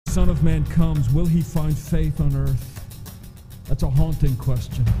Son of Man comes, will he find faith on earth? That's a haunting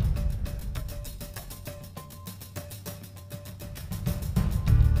question.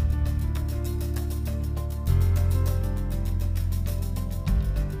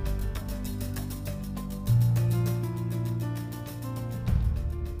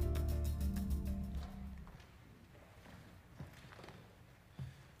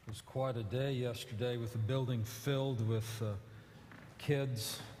 It was quite a day yesterday with the building filled with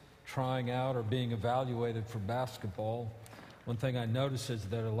kids trying out or being evaluated for basketball. One thing I noticed is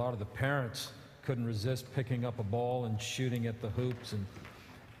that a lot of the parents couldn't resist picking up a ball and shooting at the hoops. And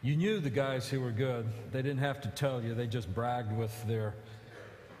you knew the guys who were good. They didn't have to tell you. They just bragged with their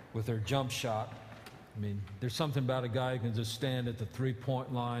jump shot. I mean, there's something about a guy who can just stand at the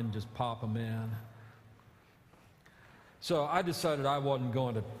three-point line and just pop them in. So I decided I wasn't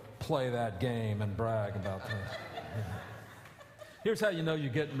going to play that game and brag about that. Here's how you know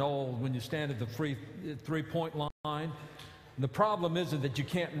you're getting old: when you stand at the three-point line. And the problem isn't that you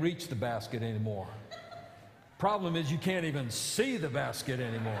can't reach the basket anymore. Problem is you can't even see the basket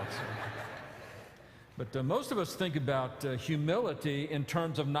anymore. But most of us think about humility in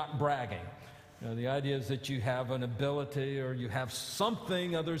terms of not bragging. You know, the idea is that you have an ability or you have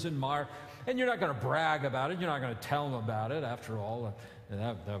something others admire, and you're not going to brag about it. You're not going to tell them about it. After all,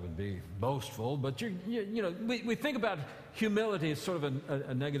 that would be boastful. But you know, we think about humility as sort of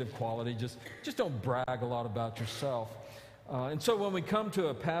a negative quality. Just don't brag a lot about yourself. And so when we come to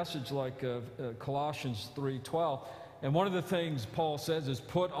a passage like Colossians 3:12, and one of the things Paul says is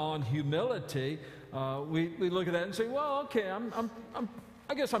put on humility, we look at that and say, well, okay,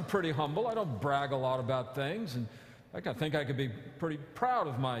 I guess I'm pretty humble. I don't brag a lot about things, and I think I could be pretty proud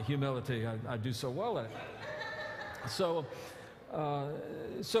of my humility. I do so well at it. So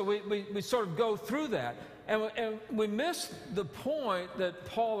we sort of go through that, and we miss the point that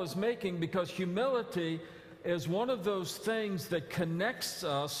Paul is making, because humility is one of those things that connects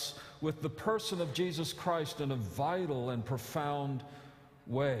us with the person of Jesus Christ in a vital and profound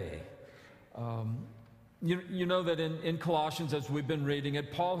way. You know that in Colossians, as we've been reading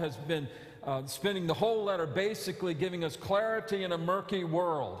it, Paul has been spending the whole letter basically giving us clarity in a murky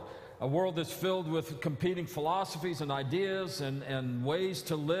world, a world that's filled with competing philosophies and ideas and ways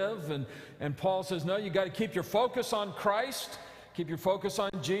to live. And Paul says, no, you got to keep your focus on Christ. Keep your focus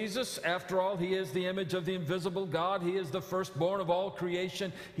on Jesus. After all, He is the image of the invisible God. He is the firstborn of all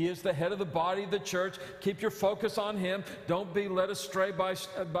creation. He is the head of the body of the church. Keep your focus on Him. Don't be led astray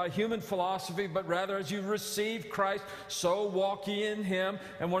by human philosophy, but rather as you receive Christ, so walk ye in Him.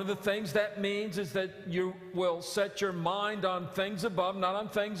 And one of the things that means is that you will set your mind on things above, not on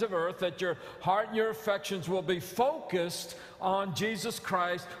things of earth, that your heart and your affections will be focused on Jesus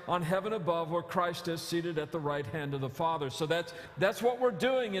Christ, on heaven above, where Christ is seated at the right hand of the Father. So that's what we're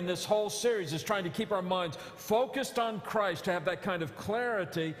doing in this whole series, is trying to keep our minds focused on Christ, to have that kind of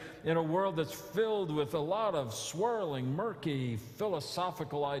clarity in a world that's filled with a lot of swirling, murky,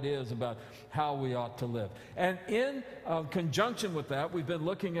 philosophical ideas about how we ought to live. And in conjunction with that, we've been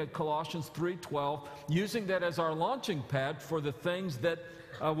looking at Colossians 3:12, using that as our launching pad for the things that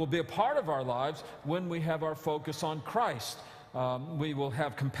will be a part of our lives when we have our focus on Christ. We will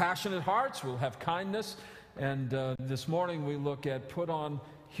have compassionate hearts, we'll have kindness, and this morning we look at put on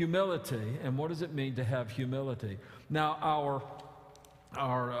humility, and what does it mean to have humility? Now, our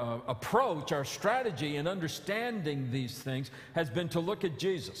approach, our strategy in understanding these things has been to look at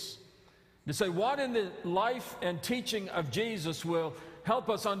Jesus, to say what in the life and teaching of Jesus will help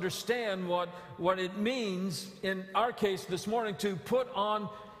us understand what it means, in our case this morning, to put on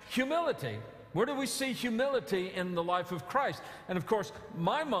humility. Where do we see humility in the life of Christ? And of course,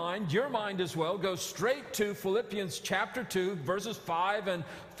 my mind, your mind as well, goes straight to Philippians chapter 2, verses 5 and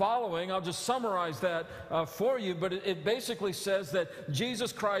following. I'll just summarize that for you, but it basically says that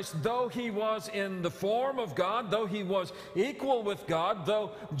Jesus Christ, though He was in the form of God, though He was equal with God,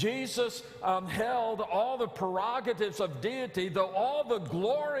 though Jesus held all the prerogatives of deity, though all the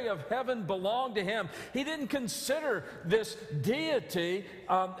glory of heaven belonged to Him, He didn't consider this deity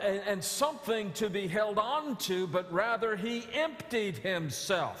and something to be held on to, but rather He emptied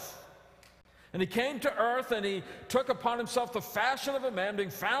Himself. And He came to earth, and He took upon Himself the fashion of a man,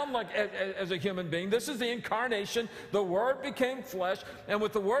 being found as a human being. This is the incarnation. The Word became flesh, and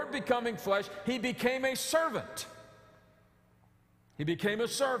with the Word becoming flesh, He became a servant. He became a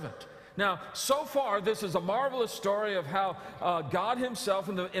servant. Now, so far, this is a marvelous story of how God Himself,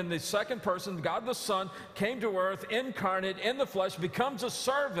 in the second person, God the Son, came to earth, incarnate in the flesh, becomes a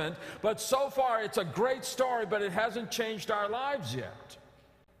servant. But so far, it's a great story, but it hasn't changed our lives yet.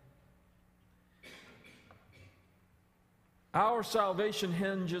 Our salvation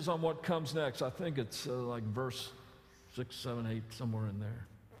hinges on what comes next. I think it's like verse 6, 7, 8, somewhere in there.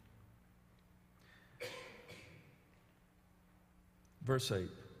 Verse 8.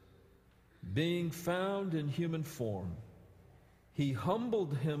 Being found in human form, he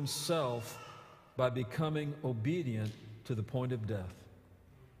humbled himself by becoming obedient to the point of death,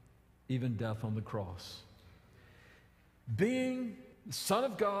 even death on the cross. Being the Son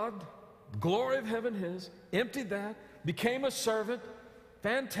of God, glory of heaven his, emptied that, became a servant,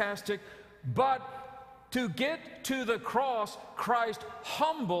 fantastic, but to get to the cross, Christ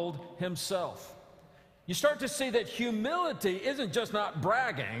humbled himself. You start to see that humility isn't just not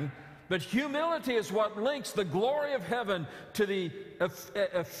bragging, but humility is what links the glory of heaven to the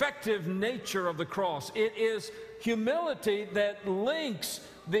effective nature of the cross. It is humility that links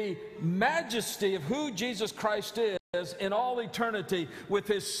the majesty of who Jesus Christ is in all eternity with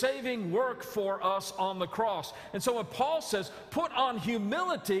his saving work for us on the cross. And so when Paul says, put on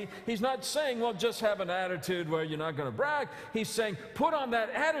humility, he's not saying, well, just have an attitude where you're not going to brag. He's saying, put on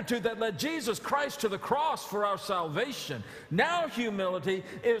that attitude that led Jesus Christ to the cross for our salvation. Now humility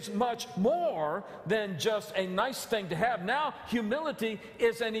is much more than just a nice thing to have. Now humility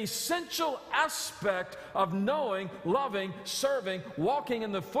is an essential aspect of knowing, loving, serving, walking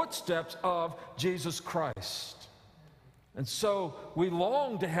in the footsteps of Jesus Christ. And so we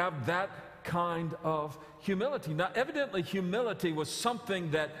long to have that kind of humility. Now, evidently, humility was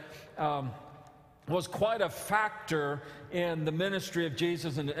something that was quite a factor in the ministry of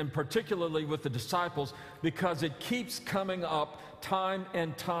Jesus, and particularly with the disciples, because it keeps coming up time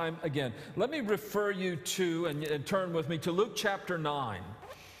and time again. Let me refer you to, and turn with me to Luke chapter 9.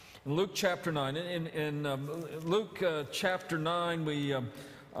 In Luke chapter 9. In Luke chapter 9,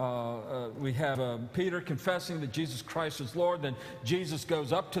 we have Peter confessing that Jesus Christ is Lord. Then Jesus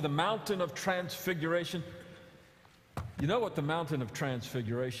goes up to the mountain of transfiguration. You know what the mountain of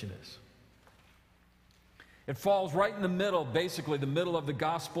transfiguration is? It falls right in the middle, basically the middle of the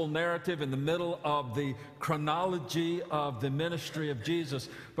gospel narrative, in the middle of the chronology of the ministry of Jesus.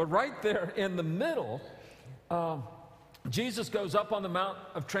 But right there in the middle, Jesus goes up on the Mount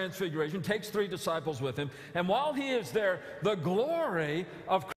of Transfiguration, takes 3 disciples with him, and while he is there, the glory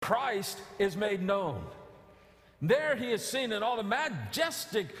of Christ is made known. There he is seen in all the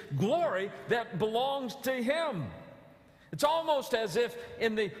majestic glory that belongs to him. It's almost as if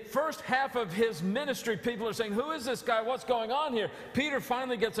in the first half of his ministry, people are saying, who is this guy? What's going on here? Peter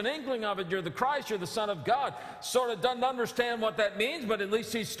finally gets an inkling of it. You're the Christ, you're the Son of God. Sort of doesn't understand what that means, but at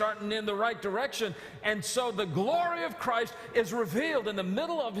least he's starting in the right direction. And so the glory of Christ is revealed in the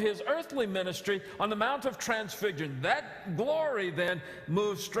middle of his earthly ministry on the Mount of Transfiguration. That glory then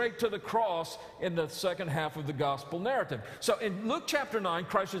moves straight to the cross in the second half of the gospel narrative. So in Luke chapter 9,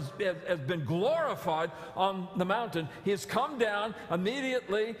 Christ has been glorified on the mountain. He has come down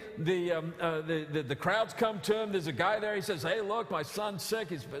immediately. The crowds come to him. There's a guy there. He says, hey, look, my son's sick.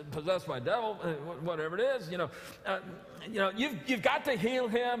 He's possessed by a devil, whatever it is. You've got to heal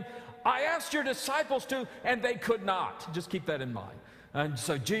him. I asked your disciples to, and they could not. Just keep that in mind. And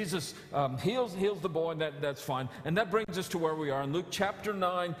so Jesus heals the boy, and that's fine. And that brings us to where we are in Luke chapter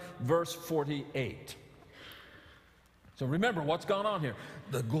 9, verse 48. So remember what's gone on here.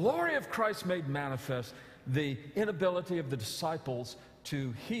 The glory of Christ made manifest, the inability of the disciples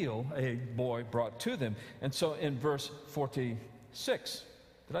to heal a boy brought to them. And so in verse 46,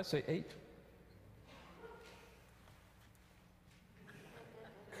 did I say 8?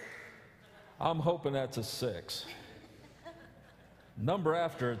 I'm hoping that's a 6. Number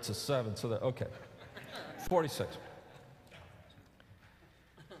after it's a 7, so that, okay. 46.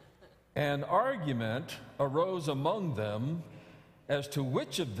 An argument arose among them as to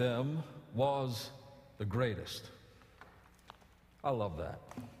which of them was the greatest. I love that.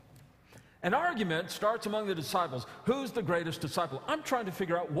 An argument starts among the disciples. Who's the greatest disciple? I'm trying to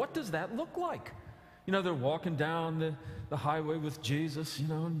figure out, what does that look like? They're walking down the highway with Jesus,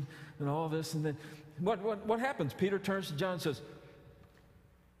 and all this, and then what happens? Peter turns to John and says,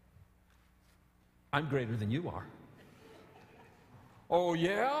 I'm greater than you are. Oh,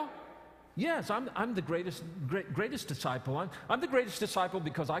 yeah? Yes, I'm the greatest disciple. I'm the greatest disciple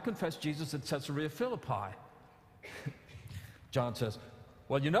because I confessed Jesus at Caesarea Philippi. John says,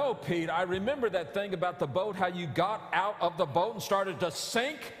 well, Pete, I remember that thing about the boat, how you got out of the boat and started to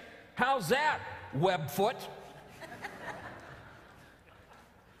sink. How's that, Webfoot?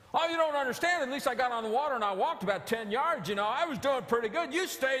 Oh, you don't understand. At least I got on the water and I walked about 10 yards. I was doing pretty good. You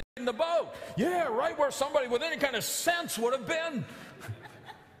stayed in the boat. Yeah, right where somebody with any kind of sense would have been.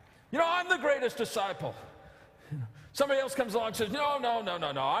 I'm the greatest disciple. Somebody else comes along and says, no,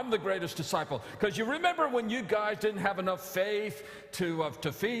 I'm the greatest disciple. Because you remember when you guys didn't have enough faith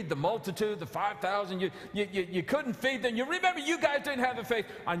to feed the multitude, the 5,000, you couldn't feed them. You remember you guys didn't have the faith.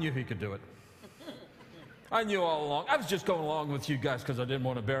 I knew he could do it. I knew all along. I was just going along with you guys because I didn't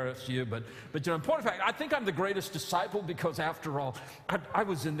want to embarrass you. But in point of fact, I think I'm the greatest disciple because after all, I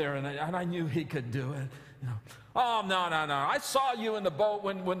was in there and I knew he could do it. Oh, no. I saw you in the boat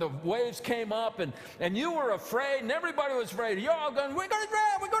when the waves came up and you were afraid and everybody was afraid. You're all going, we're going to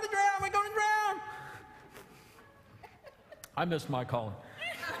drown, we're going to drown, we're going to drown. I missed my calling.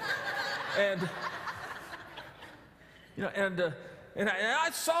 And I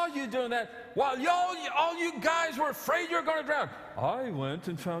saw you doing that while all you guys were afraid you were going to drown. I went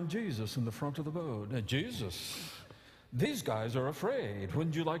and found Jesus in the front of the boat. And Jesus, these guys are afraid.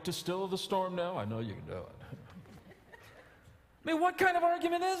 Wouldn't you like to still the storm now? I know you can do it. I mean, what kind of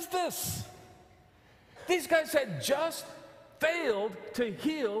argument is this? These guys had just failed to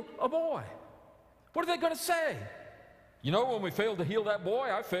heal a boy. What are they going to say? You know, when we failed to heal that boy,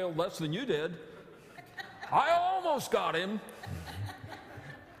 I failed less than you did. I almost got him.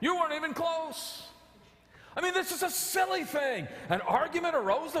 You weren't even close. I mean, this is a silly thing. An argument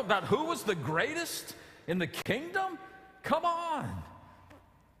arose about who was the greatest in the kingdom? Come on.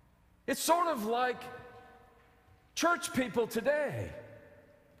 It's sort of like church people today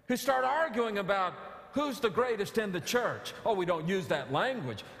who start arguing about who's the greatest in the church. Oh, we don't use that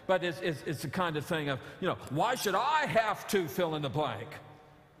language, but it's the kind of thing of, why should I have to fill in the blank?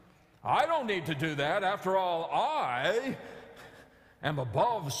 I don't need to do that. After all, I am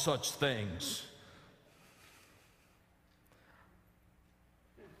above such things.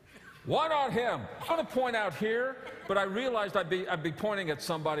 Why not him? I'm going to point out here, but I realized I'd be pointing at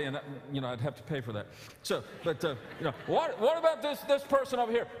somebody, and I'd have to pay for that. So, what about this person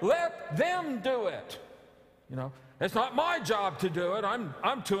over here? Let them do it. It's not my job to do it.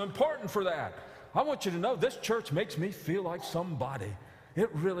 I'm too important for that. I want you to know this church makes me feel like somebody. It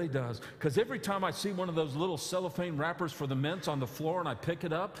really does. Because every time I see one of those little cellophane wrappers for the mints on the floor and I pick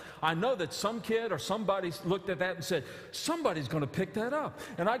it up, I know that some kid or somebody looked at that and said, somebody's going to pick that up.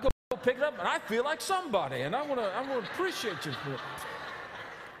 And I go pick it up and I feel like somebody. And I want to appreciate you for it.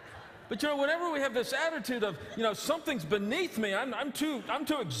 But whenever we have this attitude of, something's beneath me, I'm too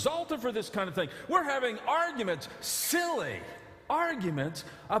exalted for this kind of thing. We're having arguments, silly arguments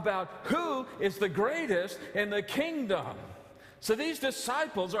about who is the greatest in the kingdom. So these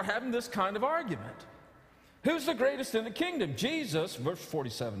disciples are having this kind of argument. Who's the greatest in the kingdom? Jesus, verse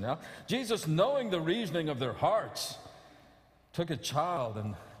 47 now, Jesus, knowing the reasoning of their hearts, took a child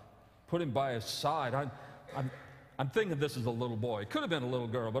and put him by his side. I'm thinking this is a little boy. It could have been a little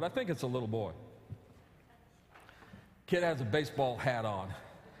girl, but I think it's a little boy. Kid has a baseball hat on,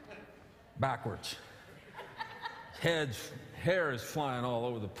 backwards. Hair is flying all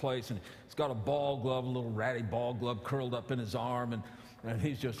over the place, and he's got a ball glove, a little ratty ball glove curled up in his arm, and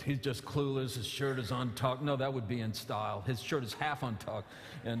he's just clueless. His shirt is untucked. No, that would be in style. His shirt is half untucked,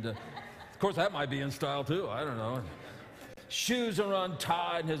 and of course that might be in style too. I don't know. Shoes are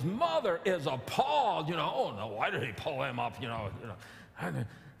untied, and his mother is appalled. Oh no, why did he pull him up?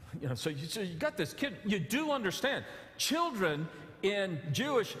 So you got this kid. You do understand, children in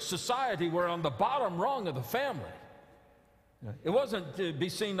Jewish society were on the bottom rung of the family. It wasn't to be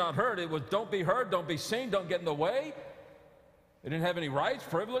seen, not heard. It was don't be heard, don't be seen, don't get in the way. They didn't have any rights,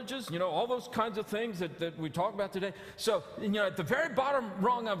 privileges, all those kinds of things that we talk about today. So, at the very bottom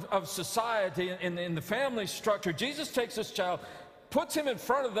rung of society, in the family structure, Jesus takes this child, puts him in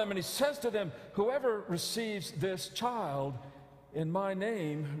front of them, and he says to them, whoever receives this child in my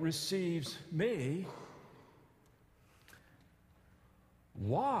name receives me.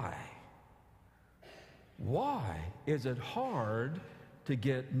 Why? Why is it hard to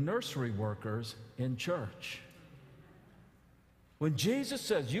get nursery workers in church? When Jesus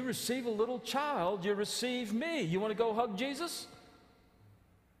says, you receive a little child, you receive me. You want to go hug Jesus?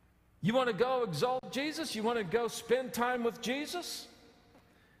 You want to go exalt Jesus? You want to go spend time with Jesus?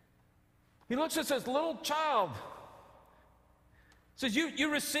 He looks at this little child. Says,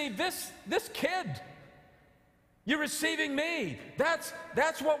 you receive this kid. You're receiving me.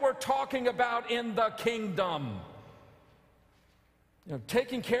 That's what we're talking about in the kingdom.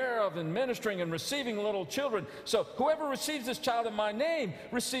 Taking care of and ministering and receiving little children. So whoever receives this child in my name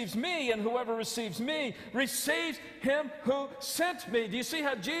receives me, and whoever receives me receives him who sent me. Do you see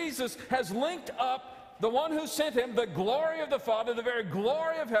how Jesus has linked up the one who sent him, the glory of the Father, the very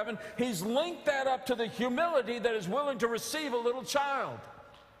glory of heaven? He's linked that up to the humility that is willing to receive a little child.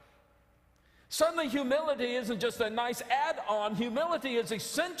 Suddenly, humility isn't just a nice add-on. Humility is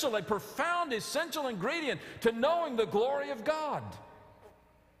essential, a profound, essential ingredient to knowing the glory of God. I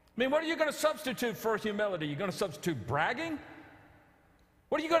mean, what are you going to substitute for humility? You're going to substitute bragging?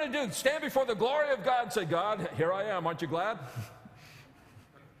 What are you going to do? Stand before the glory of God and say, God, here I am. Aren't you glad?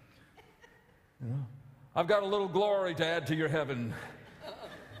 I've got a little glory to add to your heaven.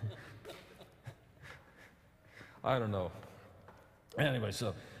 I don't know. Anyway,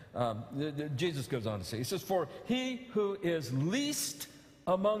 so Jesus goes on to say, he says, for he who is least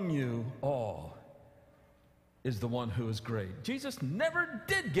among you all is the one who is great. Jesus never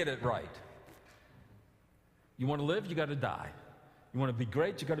did get it right. You want to live, you got to die. You want to be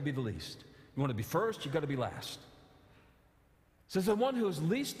great, you got to be the least. You want to be first, you got to be last. It says the one who is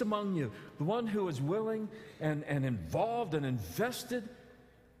least among you, the one who is willing and involved and invested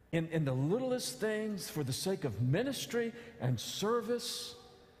in the littlest things for the sake of ministry and service,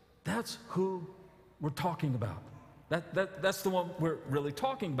 that's who we're talking about. That's the one we're really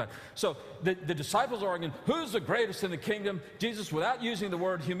talking about. So the disciples are arguing, who's the greatest in the kingdom? Jesus, without using the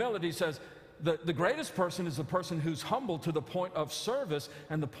word humility, says the greatest person is the person who's humble to the point of service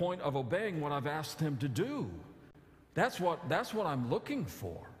and the point of obeying what I've asked him to do. That's what I'm looking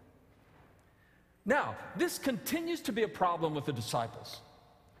for. Now, this continues to be a problem with the disciples.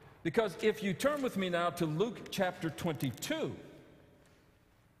 Because if you turn with me now to Luke chapter 22,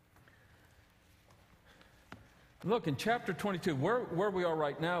 look, in chapter 22, where we are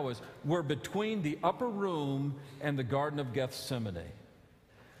right now is we're between the upper room and the Garden of Gethsemane.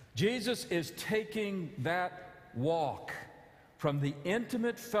 Jesus is taking that walk from the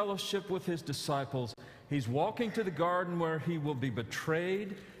intimate fellowship with his disciples. He's walking to the garden where he will be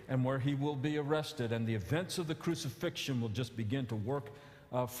betrayed and where he will be arrested, and the events of the crucifixion will just begin to work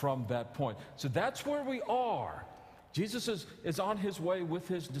from that point. So that's where we are. Jesus is on his way with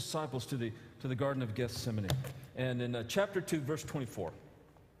his disciples to the Garden of Gethsemane. And in chapter 2, verse 24,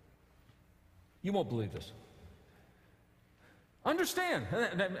 you won't believe this. Understand,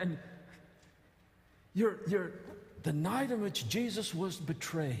 and you're the night in which Jesus was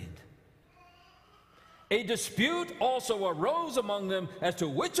betrayed. A dispute also arose among them as to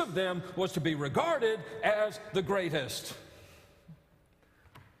which of them was to be regarded as the greatest.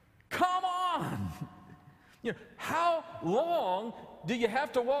 Come on! You know, how long do you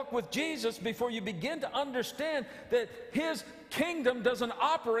have to walk with Jesus before you begin to understand that his kingdom doesn't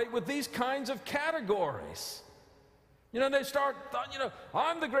operate with these kinds of categories? You know, they start,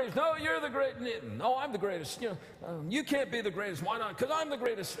 I'm the greatest. No, you're the greatest. No, I'm the greatest. You can't be the greatest. Why not? Because I'm the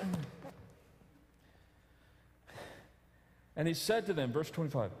greatest. And he said to them, verse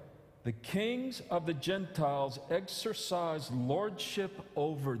 25, the kings of the Gentiles exercise lordship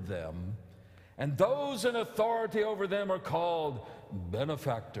over them, and those in authority over them are called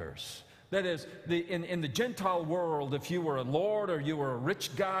benefactors. That is, in the Gentile world, if you were a lord or you were a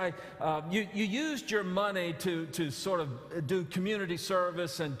rich guy, you used your money to sort of do community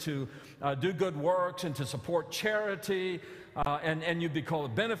service and to do good works and to support charity. And you'd be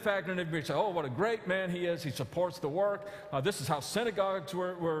called a benefactor, and everybody say, oh, what a great man he is. He supports the work. This is how synagogues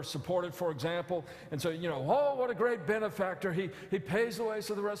were supported, for example. And so, oh, what a great benefactor. He pays the way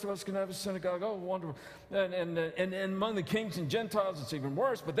so the rest of us can have a synagogue. Oh, wonderful. And among the kings and Gentiles, it's even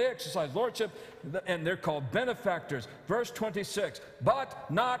worse, but they exercise lordship, and they're called benefactors. Verse 26,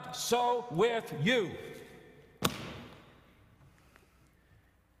 but not so with you.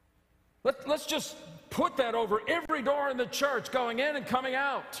 Let's just put that over every door in the church, going in and coming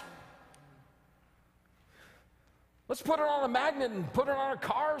out. Let's put it on a magnet and put it on our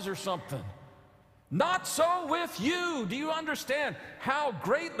cars or something. Not so with you. Do you understand how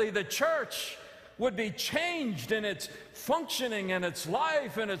greatly the church would be changed in its functioning and its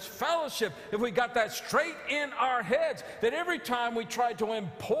life and its fellowship if we got that straight in our heads, that every time we try to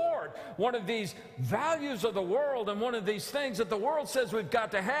import one of these values of the world and one of these things that the world says we've got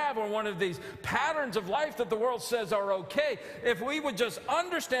to have, or one of these patterns of life that the world says are okay, if we would just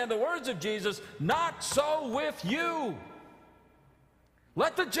understand the words of Jesus, not so with you.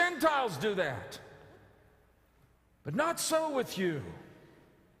 Let the Gentiles do that, but not so with you.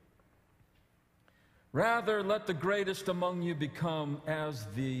 Rather, let the greatest among you become as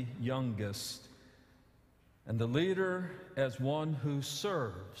the youngest, and the leader as one who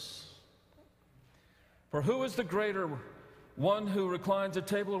serves. For who is the greater, one who reclines at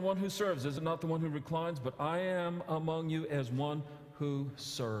table or one who serves? Is it not the one who reclines? But I am among you as one who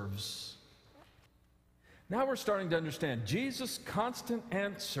serves. Now we're starting to understand Jesus' constant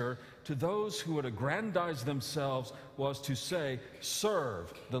answer to those who would aggrandize themselves was to say,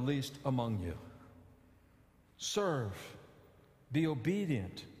 serve the least among you. Serve, be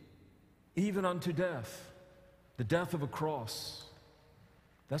obedient, even unto death, the death of a cross.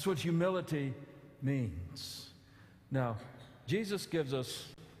 That's what humility means. Now, Jesus gives us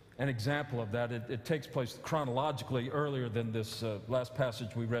an example of that. It takes place chronologically earlier than this last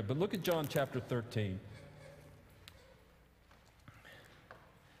passage we read. But look at John chapter 13.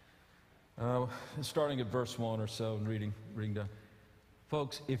 Starting at verse 1 or so and reading down.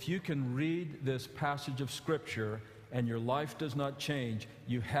 Folks, if you can read this passage of Scripture and your life does not change,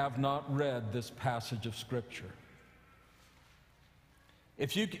 you have not read this passage of Scripture.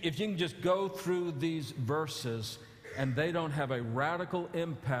 If you can just go through these verses and they don't have a radical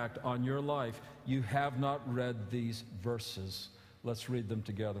impact on your life, you have not read these verses. Let's read them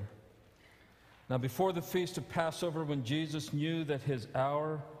together. Now, before the feast of Passover, when Jesus knew that his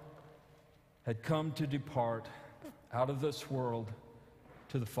hour had come to depart out of this world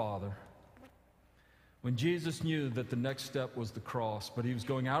to the Father, when Jesus knew that the next step was the cross, but he was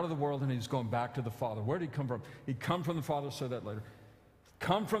going out of the world and he was going back to the Father. Where did he come from? He'd come from the Father, say that later.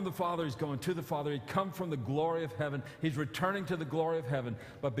 Come from the Father, he's going to the Father. He'd come from the glory of heaven. He's returning to the glory of heaven.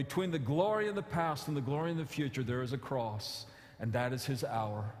 But between the glory in the past and the glory in the future, there is a cross, and that is his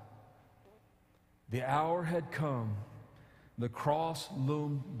hour. The hour had come. The cross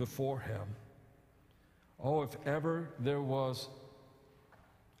loomed before him. Oh, if ever there was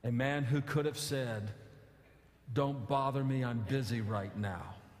a man who could have said, "Don't bother me, I'm busy right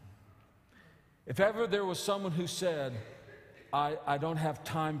now." If ever there was someone who said, I don't have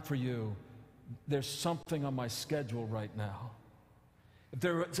time for you, there's something on my schedule right now. If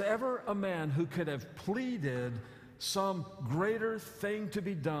there was ever a man who could have pleaded some greater thing to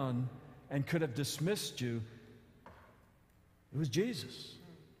be done and could have dismissed you, it was Jesus.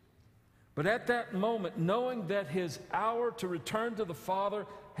 But at that moment, knowing that his hour to return to the Father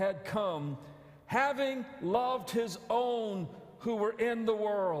had come, having loved his own who were in the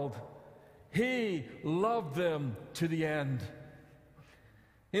world, he loved them to the end.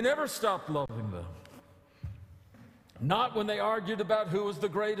 He never stopped loving them. Not when they argued about who was the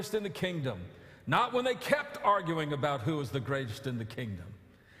greatest in the kingdom. Not when they kept arguing about who was the greatest in the kingdom.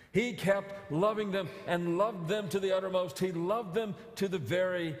 He kept loving them and loved them to the uttermost. He loved them to the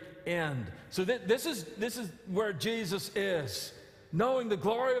very end. So this is where Jesus is. Knowing the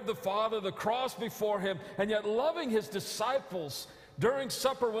glory of the Father, the cross before him, and yet loving his disciples during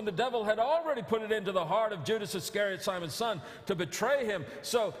supper when the devil had already put it into the heart of Judas Iscariot, Simon's son, to betray him.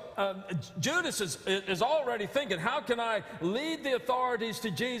 So Judas is already thinking, how can I lead the authorities to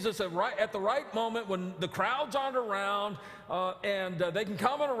Jesus at the right moment when the crowds aren't around and they can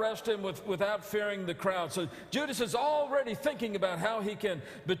come and arrest him without fearing the crowd. So Judas is already thinking about how he can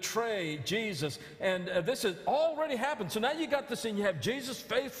betray Jesus. And this has already happened. So now you got this thing. You have Jesus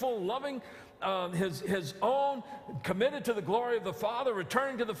faithful, loving his own, committed to the glory of the Father,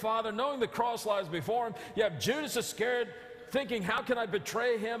 returning to the Father, knowing the cross lies before him. You have Judas Iscariot thinking, how can I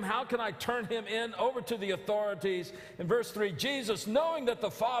betray him? How can I turn him over to the authorities? In verse 3, Jesus, knowing that the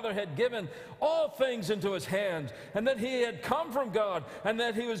Father had given all things into his hands, and that he had come from God, and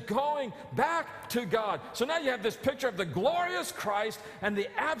that he was going back to God. So now you have this picture of the glorious Christ and the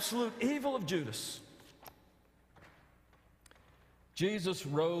absolute evil of Judas. Jesus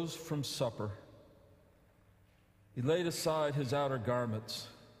rose from supper. He laid aside his outer garments,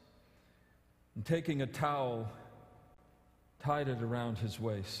 and taking a towel, tied it around his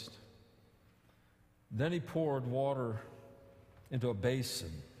waist. Then he poured water into a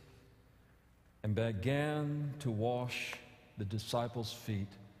basin and began to wash the disciples' feet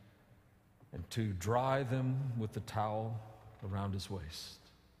and to dry them with the towel around his waist.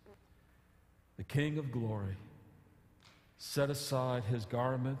 The King of glory set aside his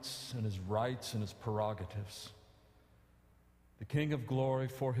garments and his rights and his prerogatives. The King of glory,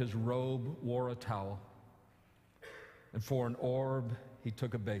 for his robe, wore a towel, and for an orb, he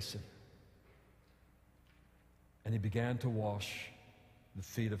took a basin. And he began to wash the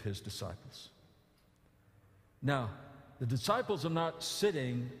feet of his disciples. Now, the disciples are not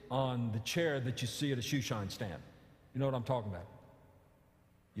sitting on the chair that you see at a shoe shine stand. You know what I'm talking about?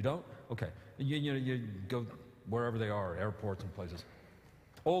 You don't? Okay. You go wherever they are, airports and places.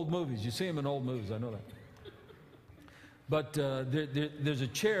 Old movies, you see them in old movies, I know that. But there's a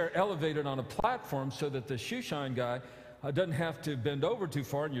chair elevated on a platform so that the shoe shine guy doesn't have to bend over too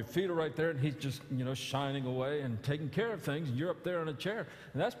far, and your feet are right there, and he's just, shining away and taking care of things, and you're up there on a chair.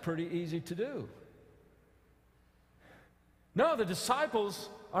 And that's pretty easy to do. No, the disciples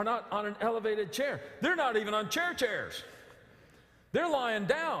are not on an elevated chair. They're not even on chairs. They're lying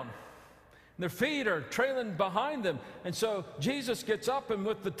down. Their feet are trailing behind them. And so Jesus gets up, and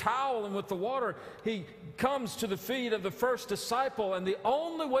with the towel and with the water, he comes to the feet of the first disciple. And the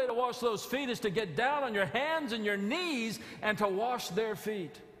only way to wash those feet is to get down on your hands and your knees and to wash their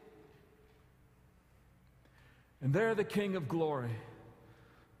feet. And there the King of Glory,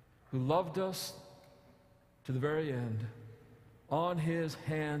 who loved us to the very end, on his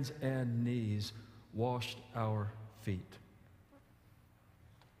hands and knees washed our feet.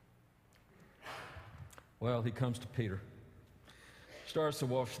 Well, he comes to Peter, starts to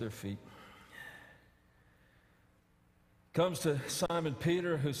wash their feet. Comes to Simon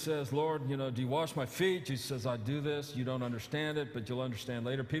Peter, who says, Lord, do you wash my feet? Jesus says, I do this. You don't understand it, but you'll understand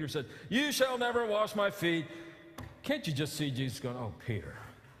later. Peter said, you shall never wash my feet. Can't you just see Jesus going, oh, Peter,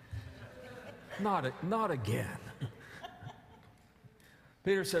 not again.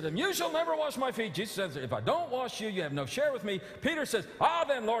 Peter said to him, you shall never wash my feet. Jesus says, if I don't wash you, you have no share with me. Peter says,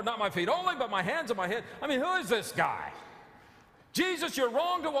 then, Lord, not my feet only, but my hands and my head. I mean, who is this guy? Jesus, you're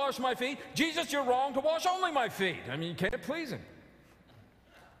wrong to wash my feet. Jesus, you're wrong to wash only my feet. I mean, you can't please him.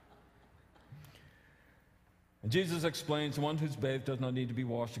 And Jesus explains, the one who's bathed does not need to be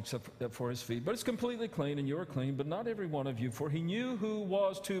washed except for his feet, but it's completely clean, and you are clean, but not every one of you. For he knew who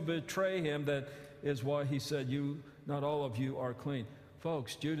was to betray him. That is why he said, not all of you are clean.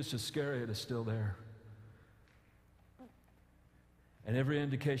 Folks, Judas Iscariot is still there. And every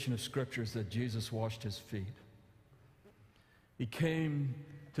indication of Scripture is that Jesus washed his feet. He came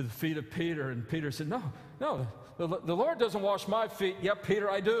to the feet of Peter, and Peter said, no, the Lord doesn't wash my feet. Yep, Peter,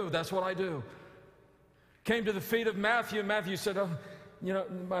 I do. That's what I do. Came to the feet of Matthew, and Matthew said,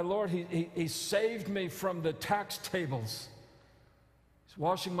 my Lord, he saved me from the tax tables. He's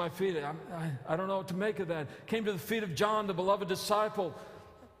washing my feet. I don't know what to make of that. Came to the feet of John, the beloved disciple,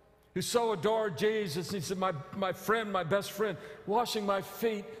 who so adored Jesus. And he said, my friend, my best friend, washing my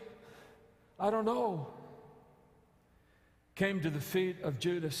feet. I don't know. Came to the feet of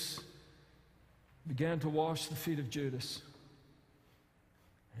Judas, began to wash the feet of Judas.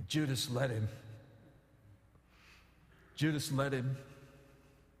 And Judas led him. Judas led him.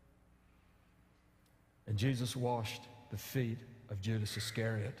 And Jesus washed the feet of Judas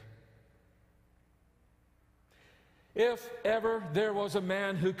Iscariot. If ever there was a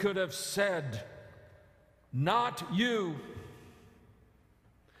man who could have said, not you.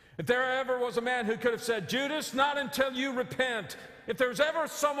 If there ever was a man who could have said, Judas, not until you repent. If there's ever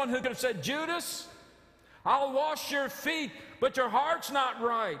someone who could have said, Judas, I'll wash your feet, but your heart's not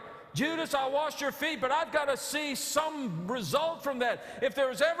right. Judas, I'll wash your feet, but I've got to see some result from that. If there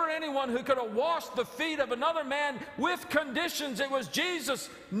was ever anyone who could have washed the feet of another man with conditions, it was Jesus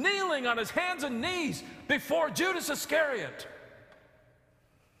kneeling on his hands and knees before Judas Iscariot.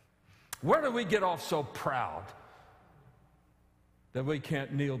 Where do we get off so proud that we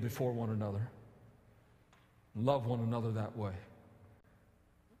can't kneel before one another, love one another that way?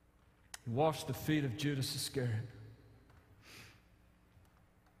 He washed the feet of Judas Iscariot.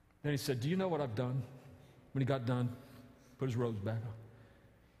 Then he said, do you know what I've done? When he got done, put his robes back on.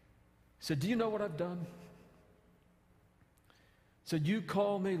 He said, do you know what I've done? He said, you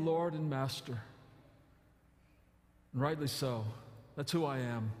call me Lord and Master. And rightly so. That's who I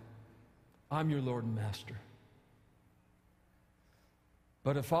am. I'm your Lord and Master.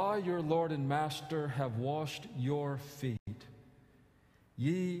 But if I, your Lord and Master, have washed your feet,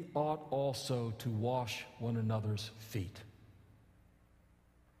 ye ought also to wash one another's feet.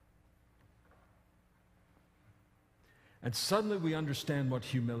 And suddenly we understand what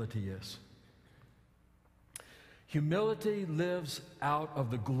humility is. Humility lives out of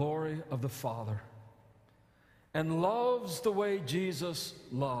the glory of the Father and loves the way Jesus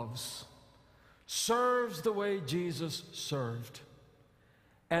loves, serves the way Jesus served,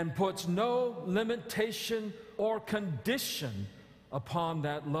 and puts no limitation or condition upon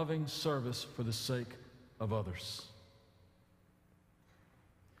that loving service for the sake of others.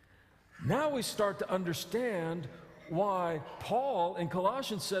 Now we start to understand why Paul in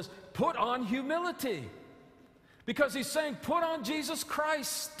Colossians says, put on humility. Because he's saying, put on Jesus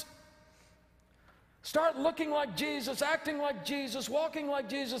Christ. Start looking like Jesus, acting like Jesus, walking like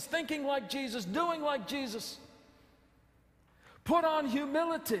Jesus, thinking like Jesus, doing like Jesus. Put on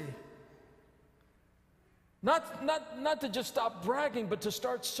humility. Not to just stop bragging, but to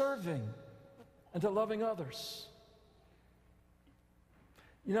start serving and to loving others.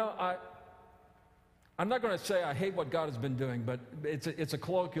 I'm not going to say I hate what God has been doing, but it's a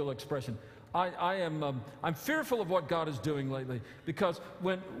colloquial expression. I'm fearful of what God is doing lately, because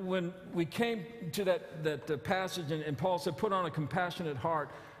when we came to that passage and Paul said, put on a compassionate heart,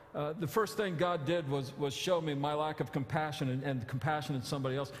 the first thing God did was show me my lack of compassion and compassion in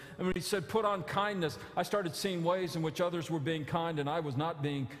somebody else. And when he said, put on kindness, I started seeing ways in which others were being kind and I was not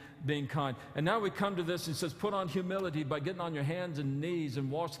being kind. And now we come to this and says, put on humility by getting on your hands and knees and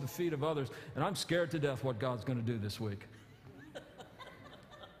wash the feet of others. And I'm scared to death what God's going to do this week.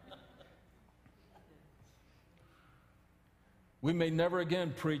 We may never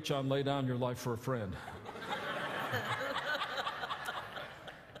again preach on lay down your life for a friend.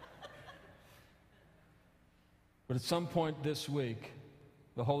 But at some point this week,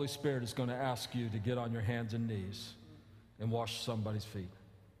 the Holy Spirit is going to ask you to get on your hands and knees and wash somebody's feet.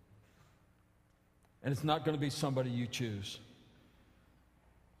 And it's not going to be somebody you choose.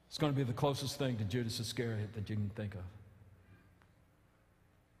 It's going to be the closest thing to Judas Iscariot that you can think of.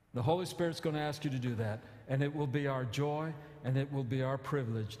 The Holy Spirit's going to ask you to do that, and it will be our joy and it will be our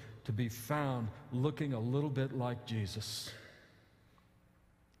privilege to be found looking a little bit like Jesus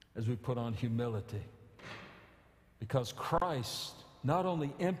as we put on humility. Because Christ not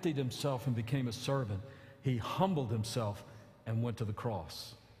only emptied himself and became a servant, he humbled himself and went to the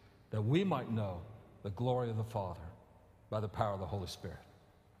cross, that we might know the glory of the Father by the power of the Holy Spirit.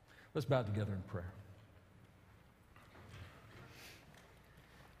 Let's bow together in prayer.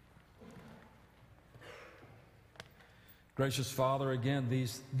 Gracious Father, again,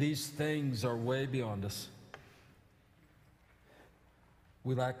 these things are way beyond us.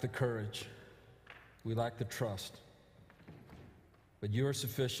 We lack the courage. We lack the trust. But you are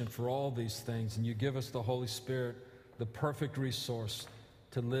sufficient for all these things, and you give us the Holy Spirit, the perfect resource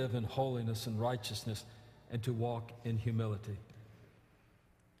to live in holiness and righteousness and to walk in humility.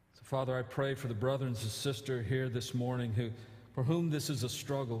 So, Father, I pray for the brother and sister here this morning for whom this is a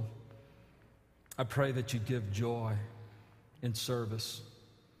struggle. I pray that you give joy in service,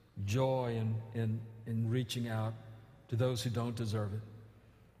 joy in reaching out to those who don't deserve it.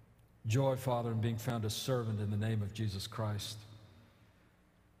 Joy, Father, in being found a servant in the name of Jesus Christ.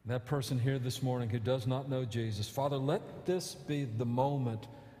 That person here this morning who does not know Jesus, Father, let this be the moment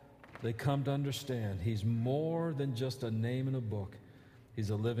they come to understand he's more than just a name in a book.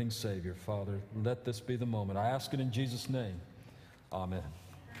 He's a living Savior. Father, let this be the moment. I ask it in Jesus' name. Amen.